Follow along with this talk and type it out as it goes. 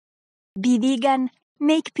Be vegan,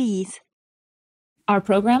 make peace. Our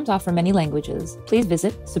programs offer many languages. Please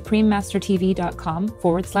visit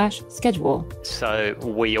suprememastertv.com/schedule. So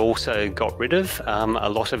we also got rid of a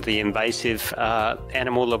lot of the invasive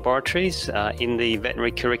animal laboratories in the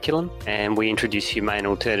veterinary curriculum, and we introduced humane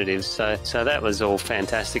alternatives. So that was all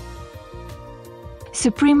fantastic.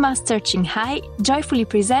 Supreme Master Qinghai joyfully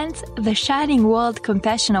presents the Shining World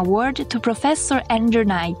Compassion Award to Professor Andrew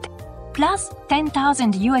Knight, plus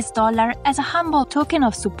 $10,000 as a humble token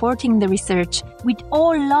of supporting the research, with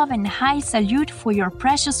all love and high salute for your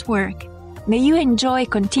precious work. May you enjoy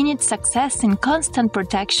continued success and constant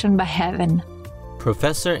protection by heaven.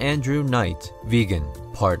 Professor Andrew Knight, Vegan,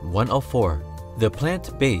 Part 104, The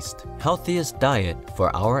Plant-Based Healthiest Diet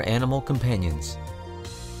for Our Animal Companions.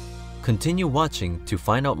 Continue watching to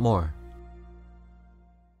find out more.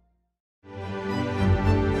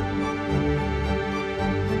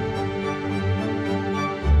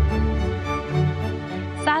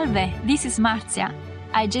 Salve, this is Marzia.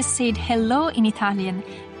 I just said hello in Italian,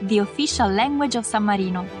 the official language of San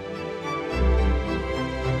Marino.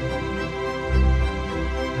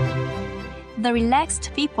 The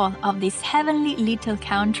relaxed people of this heavenly little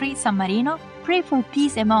country, San Marino, pray for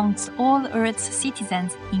peace amongst all Earth's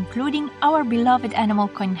citizens, including our beloved animal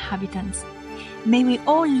co-inhabitants. May we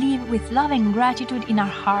all live with love and gratitude in our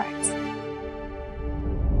hearts.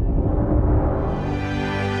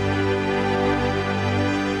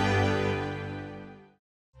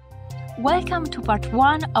 Welcome to part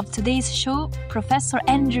 1 of today's show, Professor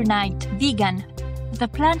Andrew Knight, Vegan, the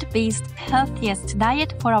plant-based healthiest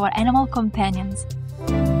diet for our animal companions.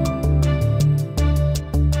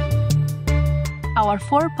 Our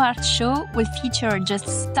 4-part show will feature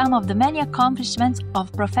just some of the many accomplishments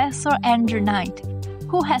of Professor Andrew Knight,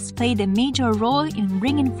 who has played a major role in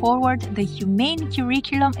bringing forward the humane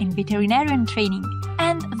curriculum in veterinarian training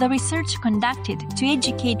and the research conducted to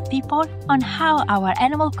educate people on how our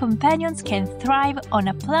animal companions can thrive on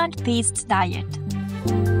a plant-based diet.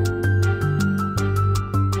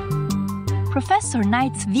 Professor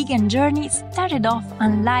Knight's vegan journey started off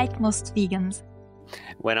unlike most vegans.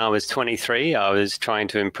 When I was 23, I was trying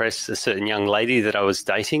to impress a certain young lady that I was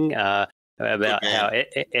dating about how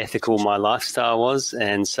ethical my lifestyle was,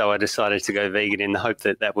 and so I decided to go vegan in the hope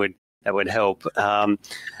that that would help.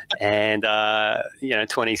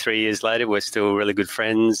 23 years later, we're still really good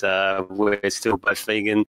friends. We're still both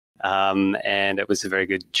vegan, and it was a very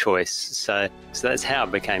good choice. So that's how I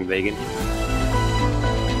became vegan.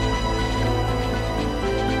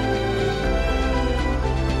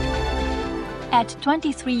 At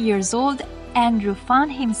 23 years old, Andrew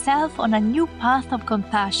found himself on a new path of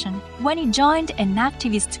compassion when he joined an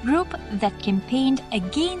activist group that campaigned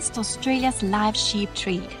against Australia's live sheep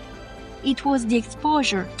trade. It was the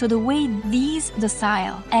exposure to the way these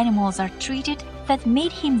docile animals are treated that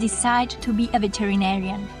made him decide to be a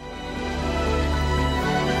veterinarian.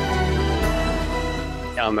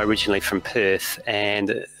 I'm originally from Perth,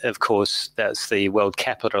 and of course that's the world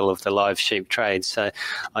capital of the live sheep trade. So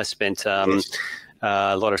I spent a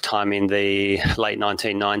lot of time in the late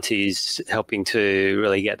 1990s helping to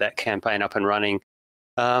really get that campaign up and running.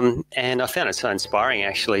 And I found it so inspiring,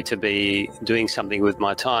 actually, to be doing something with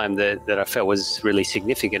my time that I felt was really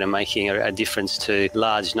significant and making a difference to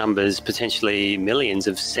large numbers, potentially millions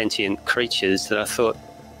of sentient creatures, that I thought,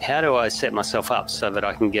 how do I set myself up so that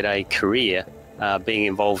I can get a career being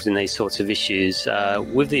involved in these sorts of issues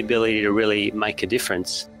with the ability to really make a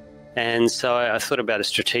difference? And so I thought about it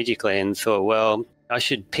strategically and thought, well, I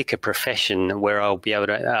should pick a profession where I'll be able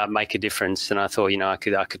to make a difference. And I thought, I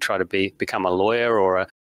could try to become a lawyer or an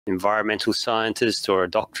environmental scientist or a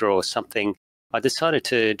doctor or something. I decided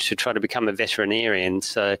to try to become a veterinarian.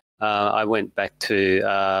 So I went back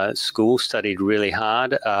to school, studied really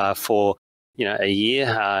hard for a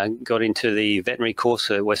year, got into the veterinary course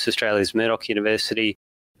at West Australia's Murdoch University,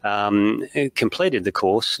 completed the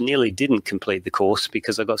course, nearly didn't complete the course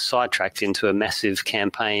because I got sidetracked into a massive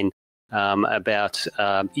campaign about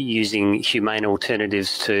using humane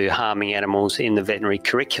alternatives to harming animals in the veterinary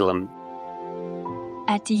curriculum.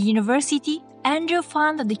 At the university, Andrew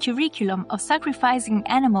found the curriculum of sacrificing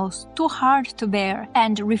animals too hard to bear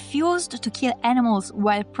and refused to kill animals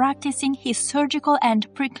while practicing his surgical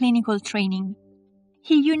and preclinical training.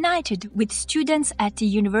 He united with students at the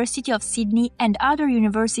University of Sydney and other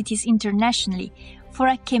universities internationally for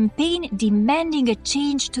a campaign demanding a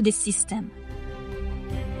change to the system.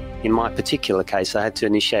 In my particular case, I had to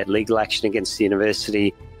initiate legal action against the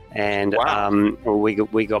university, and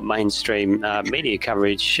we got mainstream media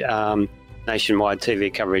coverage, nationwide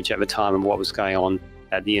TV coverage at the time of what was going on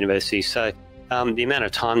at the university. So The amount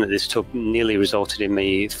of time that this took nearly resulted in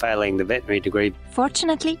me failing the veterinary degree.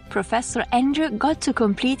 Fortunately, Professor Andrew got to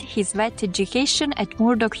complete his vet education at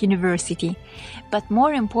Murdoch University. But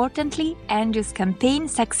more importantly, Andrew's campaign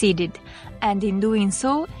succeeded, and in doing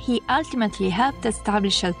so, he ultimately helped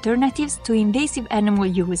establish alternatives to invasive animal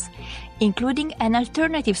use, including an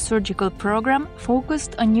alternative surgical program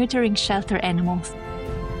focused on neutering shelter animals.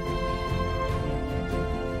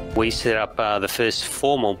 We set up the first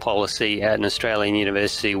formal policy at an Australian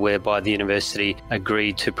university whereby the university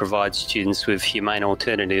agreed to provide students with humane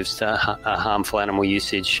alternatives to harmful animal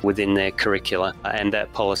usage within their curricula, and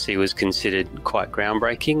that policy was considered quite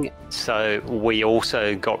groundbreaking. So we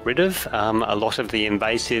also got rid of a lot of the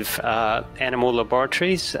invasive animal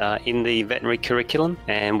laboratories in the veterinary curriculum,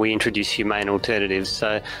 and we introduced humane alternatives.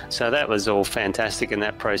 So that was all fantastic, and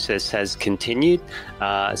that process has continued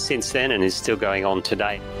since then and is still going on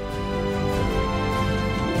today.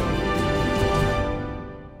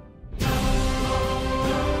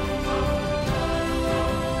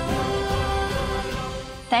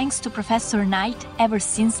 Thanks to Professor Knight, ever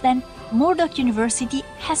since then, Murdoch University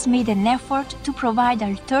has made an effort to provide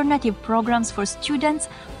alternative programs for students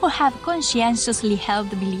who have conscientiously held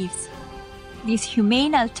beliefs. This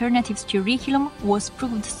humane alternatives curriculum was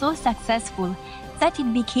proved so successful that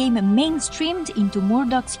it became mainstreamed into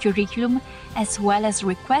Murdoch's curriculum, as well as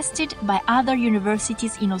requested by other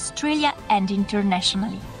universities in Australia and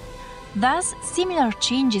internationally. Thus, similar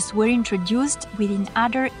changes were introduced within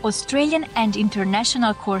other Australian and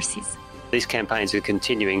international courses. These campaigns are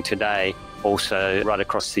continuing today, also right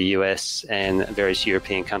across the US and various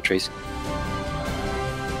European countries.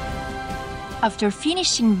 After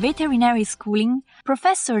finishing veterinary schooling,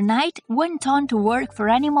 Professor Knight went on to work for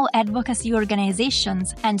animal advocacy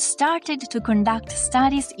organizations and started to conduct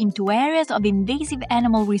studies into areas of invasive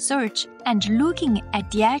animal research and looking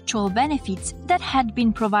at the actual benefits that had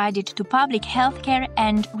been provided to public healthcare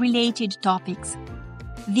and related topics.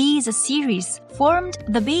 These series formed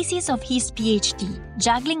the basis of his PhD.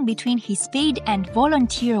 Juggling between his paid and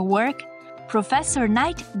volunteer work, Professor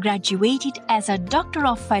Knight graduated as a Doctor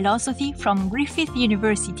of Philosophy from Griffith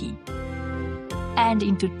University, and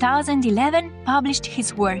in 2011 published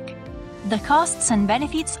his work, The Costs and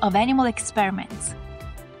Benefits of Animal Experiments.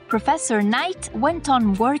 Professor Knight went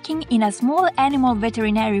on working in a small animal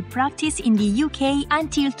veterinary practice in the UK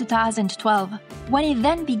until 2012, when he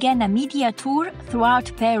then began a media tour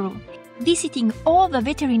throughout Peru, visiting all the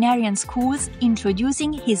veterinarian schools,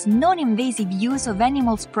 introducing his non-invasive use of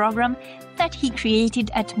animals program that he created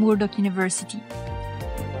at Murdoch University.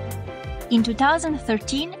 In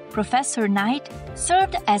 2013, Professor Knight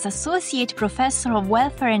served as Associate Professor of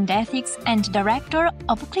Welfare and Ethics and Director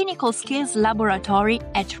of Clinical Skills Laboratory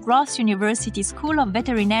at Ross University School of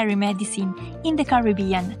Veterinary Medicine in the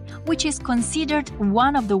Caribbean, which is considered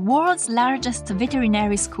one of the world's largest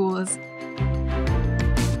veterinary schools.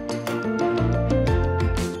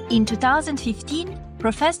 In 2015,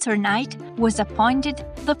 Professor Knight was appointed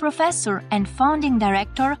the Professor and Founding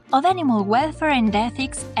Director of Animal Welfare and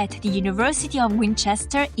Ethics at the University of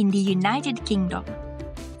Winchester in the United Kingdom.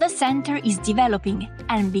 The center is developing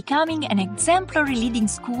and becoming an exemplary leading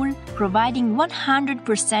school, providing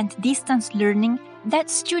 100% distance learning that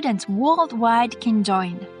students worldwide can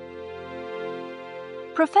join.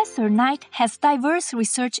 Professor Knight has diverse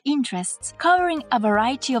research interests, covering a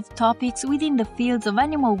variety of topics within the fields of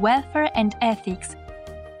animal welfare and ethics.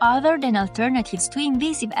 Other than alternatives to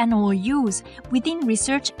invasive animal use within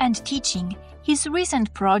research and teaching, his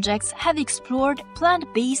recent projects have explored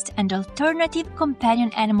plant-based and alternative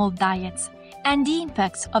companion animal diets and the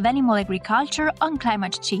impacts of animal agriculture on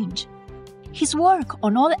climate change. His work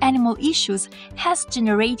on all animal issues has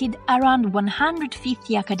generated around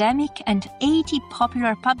 150 academic and 80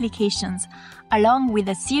 popular publications, along with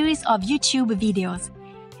a series of YouTube videos.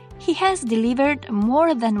 He has delivered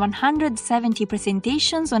more than 170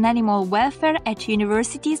 presentations on animal welfare at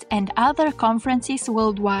universities and other conferences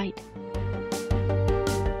worldwide.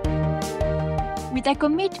 With a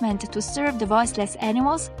commitment to serve the voiceless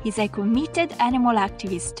animals, he is a committed animal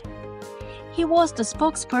activist. He was the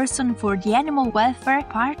spokesperson for the Animal Welfare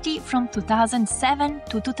Party from 2007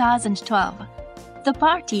 to 2012. The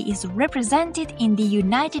party is represented in the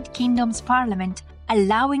United Kingdom's Parliament,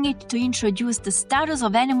 allowing it to introduce the status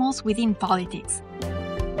of animals within politics.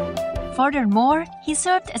 Furthermore, he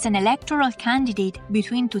served as an electoral candidate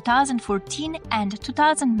between 2014 and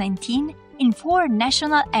 2019 in 4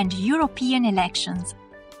 national and European elections.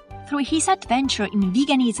 Through his adventure in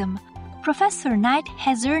veganism, Professor Knight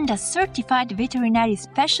has earned a certified veterinary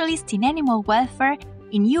specialist in animal welfare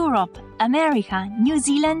in Europe, America, New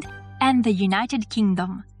Zealand, and the United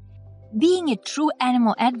Kingdom. being a true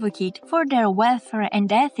animal advocate for their welfare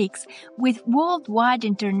and ethics with worldwide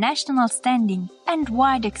international standing and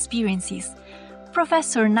wide experiences.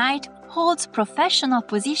 Professor Knight holds professional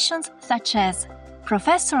positions such as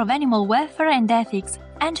Professor of Animal Welfare and Ethics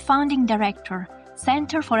and Founding Director,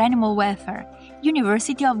 Center for Animal Welfare,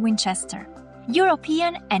 University of Winchester.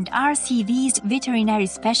 European and RCV's Veterinary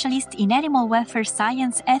Specialist in Animal Welfare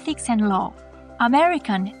Science, Ethics and Law.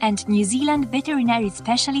 American and New Zealand Veterinary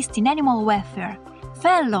Specialist in Animal Welfare.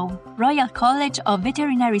 Fellow, Royal College of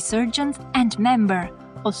Veterinary Surgeons and member,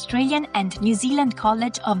 Australian and New Zealand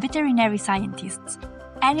College of Veterinary Scientists.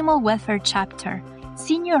 Animal Welfare Chapter.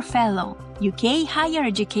 Senior Fellow, UK Higher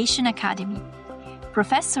Education Academy.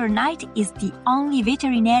 Professor Knight is the only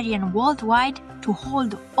veterinarian worldwide to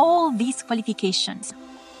hold all these qualifications.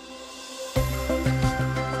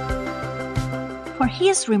 For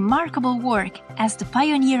his remarkable work as the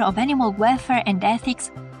pioneer of animal welfare and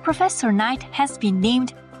ethics, Professor Knight has been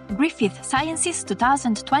named Griffith Sciences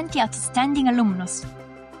 2020 Outstanding Alumnus.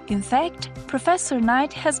 In fact, Professor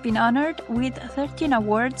Knight has been honored with 13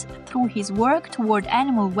 awards through his work toward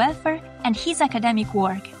animal welfare and his academic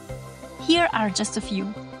work. Here are just a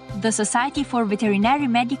few. The Society for Veterinary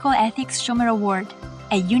Medical Ethics Schumer Award,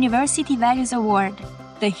 a University Values Award,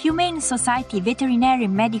 the Humane Society Veterinary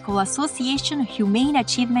Medical Association Humane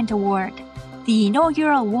Achievement Award, the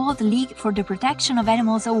inaugural World League for the Protection of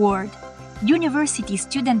Animals Award, University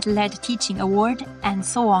Student-Led Teaching Award, and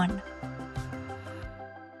so on.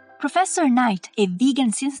 Professor Knight, a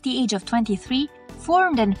vegan since the age of 23,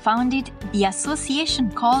 formed and founded the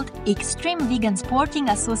association called Extreme Vegan Sporting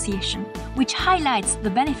Association, which highlights the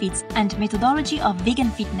benefits and methodology of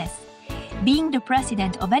vegan fitness. Being the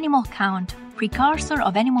president of Animal Count, precursor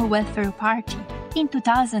of Animal Welfare Party, in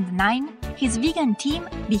 2009, his vegan team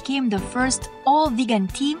became the first all-vegan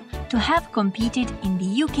team to have competed in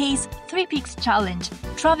the UK's 3 Peaks Challenge,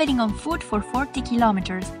 traveling on foot for 40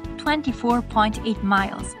 kilometers, 24.8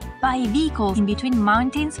 miles, by vehicle in between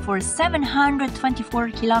mountains for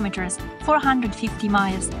 724 kilometers, 450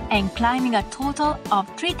 miles, and climbing a total of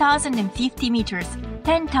 3,050 meters,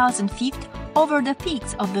 10,000 feet, over the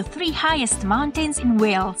peaks of the 3 highest mountains in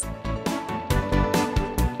Wales.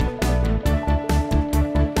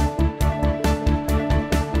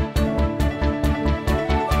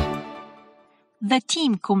 The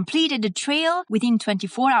team completed the trail within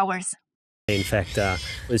 24 hours. In fact,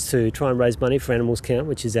 was to try and raise money for Animals Count,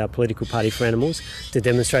 which is our political party for animals, to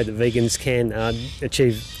demonstrate that vegans can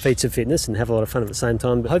achieve feats of fitness and have a lot of fun at the same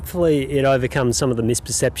time. But hopefully it overcomes some of the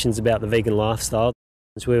misperceptions about the vegan lifestyle.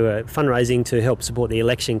 We were fundraising to help support the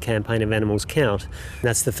election campaign of Animals Count. And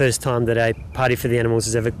that's the first time that a Party for the Animals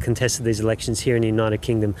has ever contested these elections here in the United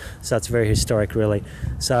Kingdom, so it's very historic, really.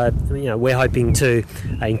 So, we're hoping to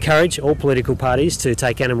encourage all political parties to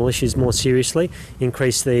take animal issues more seriously,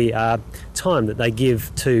 increase the time that they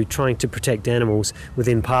give to trying to protect animals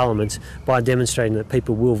within Parliament by demonstrating that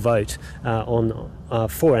people will vote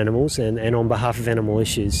for animals and on behalf of animal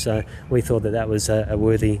issues. So we thought that was a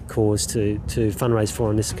worthy cause to fundraise for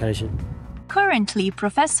on this occasion. Currently,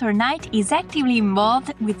 Professor Knight is actively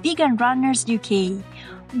involved with Vegan Runners UK,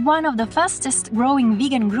 one of the fastest growing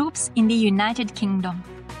vegan groups in the United Kingdom.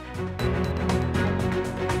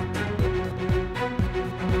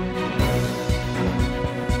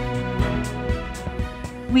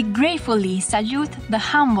 We gratefully salute the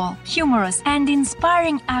humble, humorous, and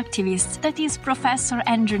inspiring activist that is Professor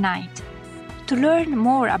Andrew Knight. To learn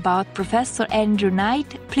more about Professor Andrew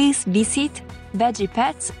Knight, please visit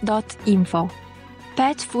vegepets.info,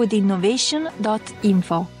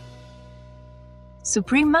 petfoodinnovation.info.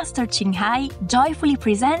 Supreme Master Ching Hai joyfully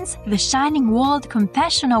presents the Shining World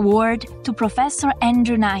Compassion Award to Professor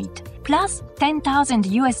Andrew Knight, plus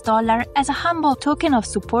 $10,000 as a humble token of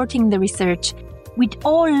supporting the research. With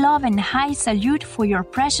all love and high salute for your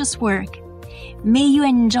precious work. May you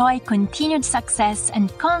enjoy continued success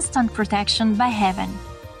and constant protection by heaven.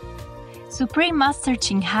 Supreme Master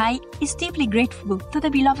Ching Hai is deeply grateful to the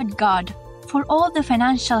beloved God for all the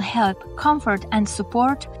financial help, comfort, and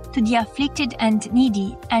support to the afflicted and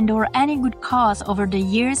needy and/or any good cause over the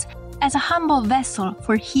years as a humble vessel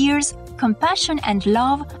for Here's compassion and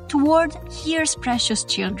love toward Here's precious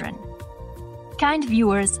children. Kind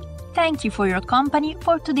viewers, thank you for your company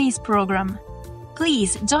for today's program.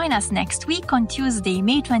 Please join us next week on Tuesday,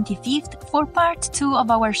 May 25th for part 2 of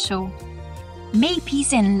our show. May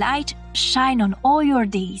peace and light shine on all your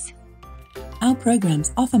days. Our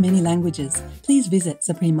programs offer many languages. Please visit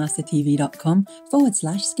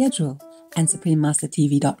suprememastertv.com/schedule. and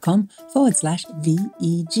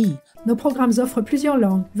suprememastertv.com/VEG. Nos programmes offrent plusieurs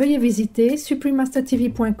langues. Veuillez visiter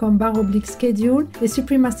suprememastertv.com/schedule et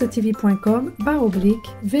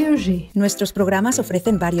suprememastertv.com/VEG. Nuestros programas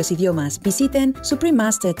ofrecen varios idiomas. Visiten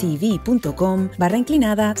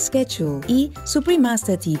suprememastertv.com/schedule y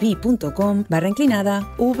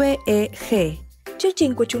suprememastertv.com/VEG. Chương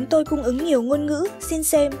trình của chúng tôi cung ứng nhiều ngôn ngữ. Xin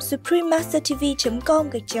xem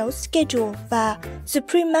suprememastertv.com/schedule và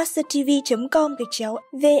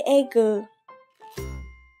suprememastertv.com/VEG.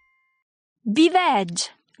 Be veg.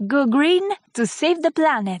 Go green to save the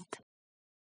planet.